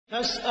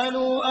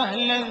فاسألوا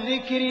أهل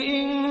الذكر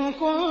إن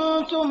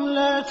كنتم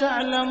لا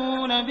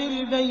تعلمون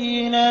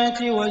بالبينات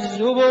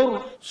والزبر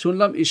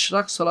শুনলাম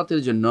ইশরাক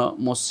সালাতের জন্য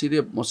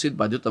মসজিদ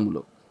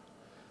বাধ্যতামূলক,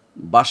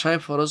 বাসায়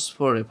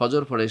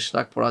ফজর পড়ে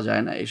ইশরাক পড়া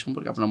যায় না, এই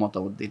সম্পর্কে আপনার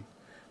মতামত দিন।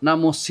 না,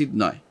 মসজিদ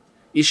নয়,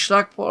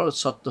 ইশরাক পড়ার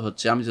শর্ত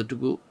হচ্ছে, আমি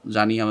যতটুকু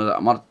জানি,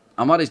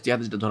 আমার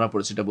ইতিহাসে যেটা ধরা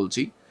পড়েছে সেটা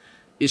বলছি।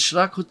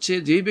 ইশরাক হচ্ছে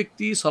যেই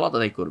ব্যক্তি সালাত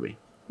আদায় করবে,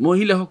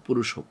 মহিলা হোক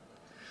পুরুষ হোক,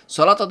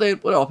 সালাত আদায়ের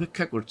পরে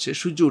অপেক্ষা করছে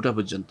সূর্য ওঠা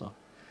পর্যন্ত,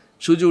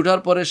 সূর্য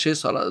ওঠার পরে সে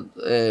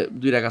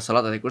 2 রাকাত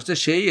সালাত আদায় করছে,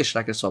 সেই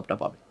ইশরাকের সওয়াবটা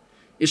পাবে।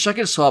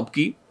 ইশরাকের সওয়াব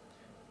কি?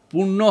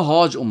 পূর্ণ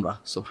হজ উমরা।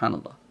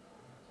 সুবহানাল্লাহ,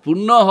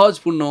 পূর্ণ হজ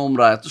পূর্ণ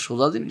উমরা এত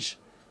সোজা জিনিস।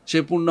 সে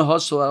পূর্ণ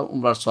হজ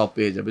উমরার সওয়াব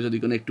পেয়ে যাবে যদি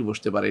কোনো একটু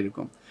বসতে পারে।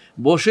 এরকম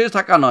বসে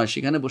থাকা নয়,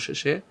 সেখানে বসে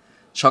সে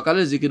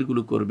সকালের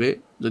জিকিরগুলো করবে,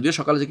 যদিও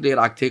সকালের জিকির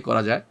এর আগ থেকে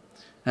করা যায়,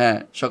 হ্যাঁ,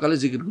 সকালের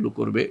জিকিরগুলো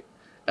করবে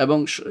এবং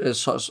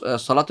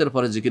সালাতের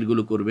পরে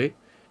জিকিরগুলো করবে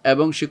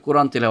এবং সে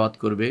কোরআন তেলাওয়াত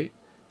করবে।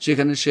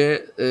 সেখানে সে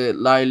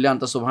লা ইলাহা ইল্লা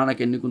আনতা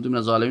সুবহানাকা ইন্নী কুনতু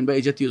মিনাজ জালিমিন বা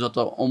এই জাতীয় যত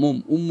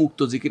উন্মুক্ত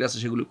জিকির আছে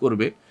সেগুলো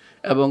করবে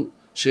এবং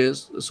সে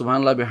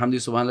সুবহানাল্লাহি ওয়া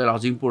বিহামদিহি সুবহানাল্লাহিল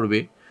আযীম পড়বে।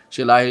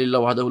 সে লা ইলাহা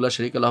ইল্লাল্লাহু ওয়াহদাহু লা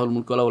শারীকা লাহুল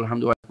মুলকু ওয়া লাহুল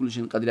হামদু ওয়া আলা কুল্লি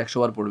শাইইন কাদির 100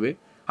 বার পড়বে।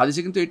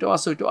 হাদিসে কিন্তু এটাও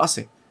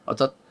আছে,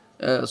 অর্থাৎ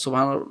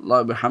সুবহানাল্লাহি ওয়া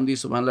বিহামদিহি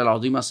সুবহানাল্লাহিল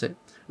আযীম আছে,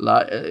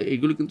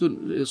 এইগুলি কিন্তু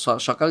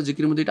সকালের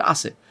জিকিরের মধ্যে এটা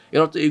আছে। এর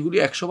অর্থ এইগুলি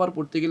 100 বার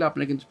পড়তে গেলে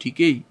আপনার কিন্তু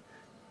ঠিকই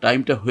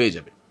টাইমটা হয়ে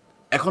যাবে।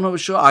 এখন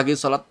অবশ্য আগে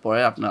সালাত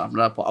পড়ে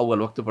আপনারা আউয়াল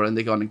ওয়াক্তে পড়েন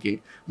দেখে অনেকে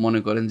মনে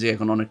করেন যে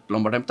এখন অনেক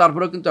লম্বা টাইম,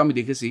 তারপরেও কিন্তু আমি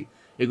দেখেছি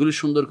এগুলি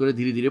সুন্দর করে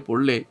ধীরে ধীরে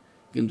পড়লে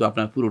কিন্তু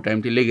আপনার পুরো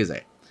টাইমটি লেগে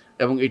যায়।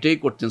 এবং এটাই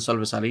করতেন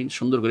সালফে সালিহিন,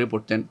 সুন্দর করে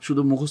পড়তেন,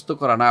 শুধু মুখস্থ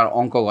করা না আর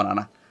অঙ্ক গণা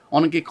না।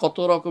 অনেকে কত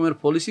রকমের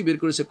পলিসি বের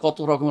করেছে, কত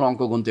রকমের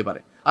অঙ্ক গুনতে পারে।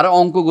 আর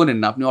অঙ্ক গোনেন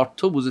না, আপনি অর্থ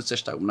বুঝতে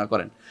চেষ্টা না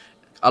করেন।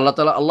 আল্লাহ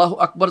তাআলা আল্লাহু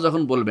আকবার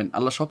যখন বলবেন,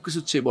 আল্লাহ সব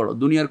কিছুর চেয়ে বড়,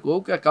 দুনিয়ার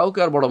কাউকে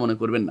আর বড় মনে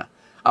করবেন না।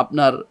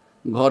 আপনার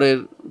ঘরের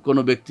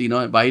কোনো ব্যক্তি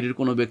নয়, বাইরের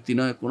কোনো ব্যক্তি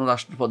নয়, কোনো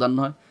রাষ্ট্রপ্রধান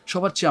নয়,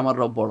 সবার চেয়ে আমার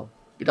রব বড়।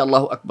 এটা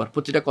আল্লাহু আকবার,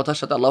 প্রতিটা কথার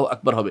সাথে আল্লাহু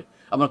আকবার হবে।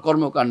 আমার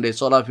কর্মকাণ্ডে,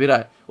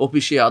 চলাফেরায়,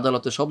 অফিসে,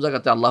 আদালতে, সব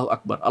জায়গাতে আল্লাহু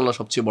আকবার, আল্লাহ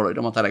সবচেয়ে বড়,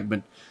 এটা মাথায়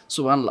রাখবেন।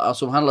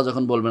 সুবহানাল্লাহ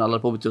যখন বলবেন,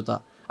 আল্লাহর পবিত্রতা,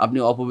 আপনি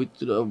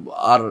অপবিত্র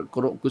আর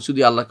কোনো কিছু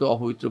দিয়ে আল্লাহকে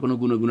অপবিত্র কোনো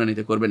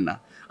গুণান্বিত করবেন না।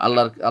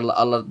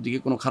 আল্লাহর দিকে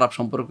কোনো খারাপ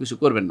সম্পর্ক কিছু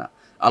করবেন না।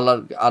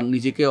 আর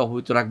নিজেকে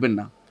অপবিত্র রাখবেন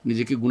না,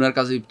 নিজেকে গুনার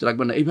কাজে লিপ্ত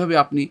রাখবেন না। এইভাবে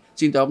আপনি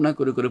চিন্তা ভাবনা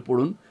করে করে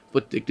পড়ুন,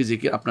 প্রত্যেকটি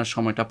জিকির আপনার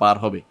সময়টা পার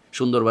হবে,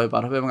 সুন্দরভাবে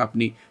পার হবে এবং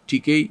আপনি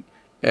ঠিকই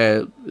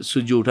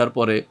সূর্য ওঠার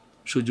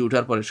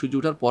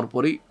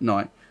পরপরই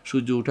নয়,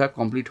 সূর্য ওঠা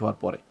কমপ্লিট হওয়ার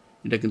পরে,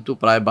 এটা কিন্তু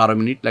প্রায় 12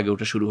 মিনিট লাগে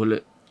ওঠা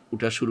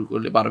শুরু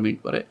করলে 12 মিনিট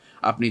পরে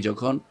আপনি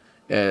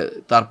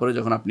তারপরে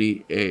যখন আপনি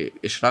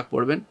ইশরাক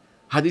পড়বেন,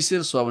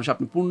 হাদিসের সওয়াব অনুসারে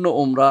আপনি পূর্ণ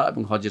উমরা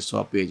এবং হজের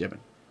সওয়াব পেয়ে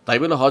যাবেন। তাই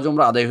বলে হজ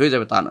উমরা আদায় হয়ে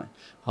যাবে তা নয়,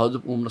 হজ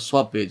উমরা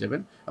সওয়াব পেয়ে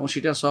যাবেন এবং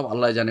সেটার সওয়াব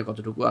আল্লাহ জানে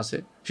কতটুকু আছে,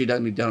 সেটা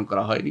নির্ধারণ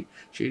করা হয়নি।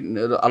 সেই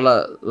আল্লাহ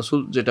রসুল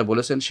যেটা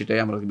বলেছেন সেটাই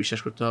আমাকে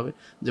বিশ্বাস করতে হবে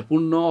যে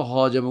পূর্ণ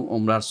হজ এবং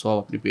উমরার সওয়াব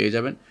আপনি পেয়ে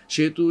যাবেন।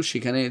 সেহেতু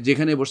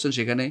যেখানে বসছেন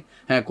সেখানে,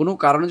 হ্যাঁ, কোনো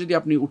কারণে যদি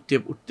আপনি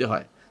উঠতে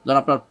হয়, যেন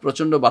আপনার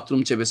প্রচণ্ড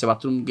বাথরুম চেপেছে,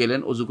 বাথরুম গেলেন,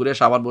 অজু করে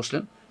আবার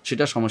বসলেন,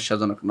 সেটা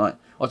সমস্যাজনক নয়।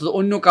 অর্থাৎ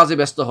অন্য কাজে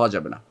ব্যস্ত হওয়া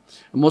যাবে না।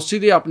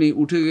 মসজিদে আপনি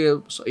উঠে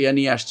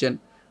নিয়ে আসছেন,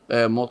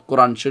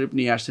 কোরআন শরীফ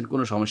নিয়ে আসছেন,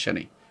 কোনো সমস্যা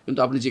নেই, কিন্তু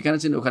আপনি যেখানে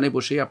আছেন ওখানে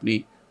বসেই আপনি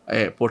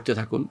পড়তে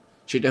থাকুন,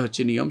 সেটা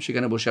হচ্ছে নিয়ম।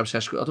 সেখানে বসে আপনি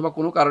শেষ করে, অথবা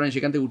কোনো কারণে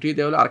সেখান থেকে উঠিয়ে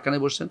দেওয়া হলে আরখানে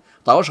বসছেন,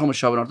 তাও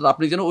সমস্যা হবে না। অর্থাৎ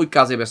আপনি যেন ওই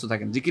কাজে ব্যস্ত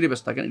থাকেন, জিকিরে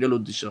ব্যস্ত থাকেন, এটা হলো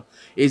উদ্দেশ্য।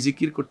 এই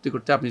জিকির করতে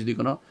করতে আপনি যদি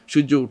কোনো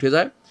সূর্য উঠে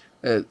যায়,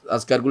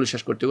 আজকারগুলো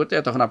শেষ করতে করতে,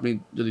 তখন আপনি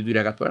যদি 2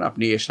 রাকাত পড়েন,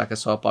 আপনি ইশরাকের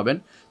সওয়াব পাবেন।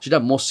 সেটা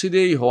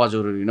মসজিদেই হওয়া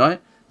জরুরি নয়।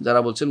 যারা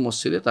বলছেন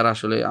মসজিদে, তারা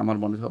আসলে আমার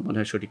মনে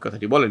হয় সঠিক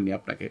কথাটি বলেননি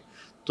আপনাকে।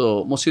 তো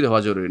মসজিদে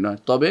হওয়া জরুরি নয়,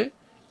 তবে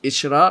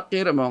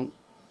ইশরাকের এবং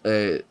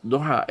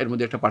দোহা এর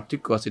মধ্যে একটা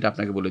পার্থক্য আছে, এটা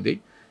আপনাকে বলে দিই।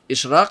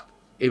 ইশরাক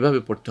এইভাবে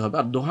পড়তে হবে,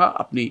 আর দোহা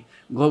আপনি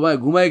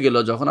ঘুমায় গেল,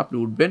 যখন আপনি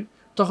উঠবেন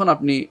তখন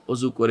আপনি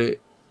অজু করে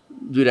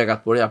 2 রাকাত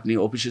পড়ে আপনি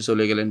অফিসে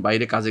চলে গেলেন,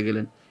 বাইরে কাজে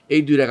গেলেন,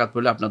 এই 2 রাকাত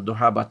পড়লে আপনার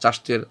দোহা বা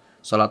চাষ্টের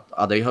সালাত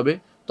আদায় হবে।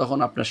 তখন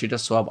আপনার সেটা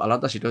সওয়াব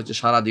আলাদা, সেটা হচ্ছে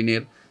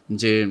সারাদিনের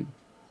যে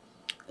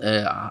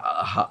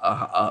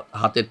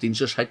হাতের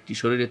 360টি,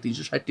 শরীরে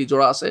 360টি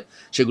জোড়া আছে,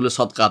 সেগুলো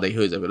সদকা আদায়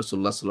হয়ে যাবে।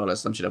 রাসূলুল্লাহ সাল্লাল্লাহু আলাইহি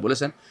ওয়াসাল্লাম সেটা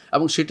বলেছেন।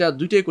 এবং সেটা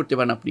দুইটাই করতে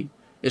পারেন আপনি।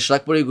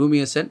 ইশরাক পরে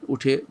ঘুমিয়েছেন,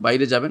 উঠে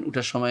বাইরে যাবেন,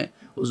 উঠার সময়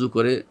উজু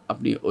করে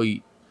আপনি ওই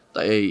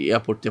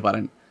পড়তে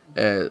পারেন,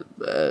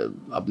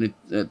 আপনি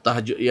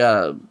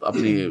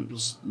আপনি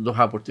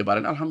দোহা পড়তে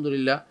পারেন।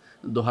 আলহামদুলিল্লাহ,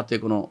 দোহাতে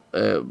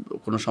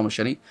কোনো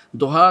সমস্যা নেই।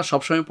 দোহা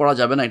সবসময় পড়া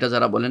যাবে না, এটা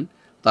যারা বলেন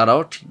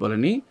তারাও ঠিক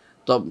বলেনি।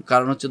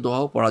 কারণ হচ্ছে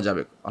দোহাও পড়া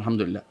যাবে,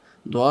 আলহামদুলিল্লাহ।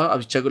 দোয়া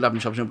ইচ্ছা করলে আপনি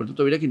সবসময় পড়তেন,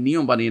 তবে এটাকে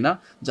নিয়ম বানিয়ে না।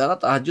 যারা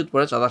তাহাজ্জুদ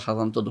পড়ে তারা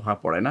সাধারণত দোহা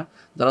পড়ে না,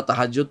 যারা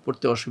তাহাজ্জুদ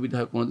পড়তে অসুবিধা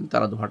হয় কোনোদিন,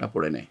 তারা দোহাটা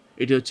পড়ে নেয়,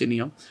 এটি হচ্ছে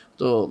নিয়ম।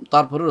 তো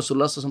তারপরে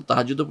রাসূলুল্লাহ সাল্লাল্লাহু আলাইহি ওয়াসাল্লাম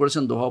তাহাজ্জুদও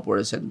পড়েছেন, দোহাও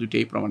পড়েছেন,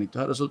 দুইটাই প্রমাণিত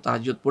হয়। রাসূল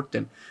তাহাজ্জুদ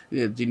পড়তেন,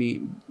 যিনি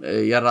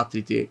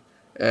রাত্রিতে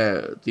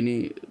তিনি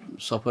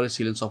সফরে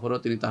ছিলেন, সফরেও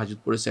তিনি তাহাজ্জুদ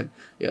পড়েছেন,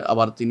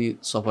 আবার তিনি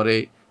সফরে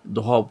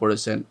দোহাও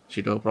পড়েছেন,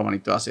 সেটাও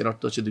প্রমাণিত আছে। এর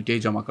অর্থ হচ্ছে দুইটাই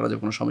জমা করা যায়,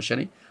 কোনো সমস্যা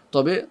নেই।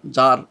 তবে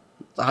যার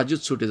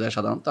তাহাজ্জুদ ছুটে যায়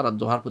সাধারণত, তারা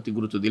দোহার প্রতি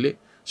গুরুত্ব দিলে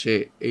সে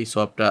এই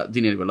সওয়াবটা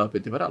দিনের বেলাও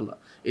পেতে পারে। আল্লাহ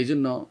এই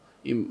জন্য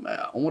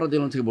ওমর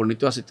রাদিয়াল্লাহু আনহু থেকে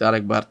বর্ণিত আছে তার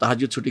একবার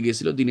তাহাজ্জুদ ছুটি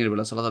গিয়েছিল, দিনের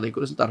বেলা সালাত আদায়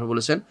করেছেন, তারপর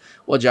বলেছেন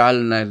ওয়া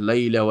জাআলনা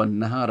লাইলা ওয়ান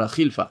নাহারা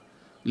খিলফা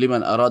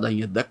লিমান আরাদা আন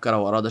ইয়াযাক্কারা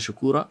ওয়া আরাদা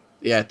শুকুরা।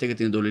 এই আয়াত থেকে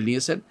তিনি দলিল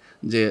নিয়েছেন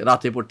যে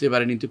রাতে পড়তে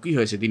পারেনি তো কী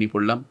হয়েছে, দিনই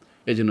পড়লাম,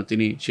 এজন্য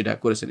তিনি সেটা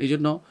করেছেন। এই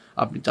জন্য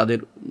আপনি তাদের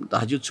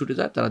তাহাজ্জুদ ছুটে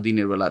যায়, তারা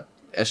দিনের বেলা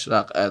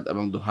ইশরাক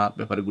এবং দোহা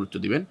ব্যাপারে গুরুত্ব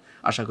দিবেন,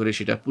 আশা করি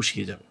সেটা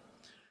পুষিয়ে যাবে।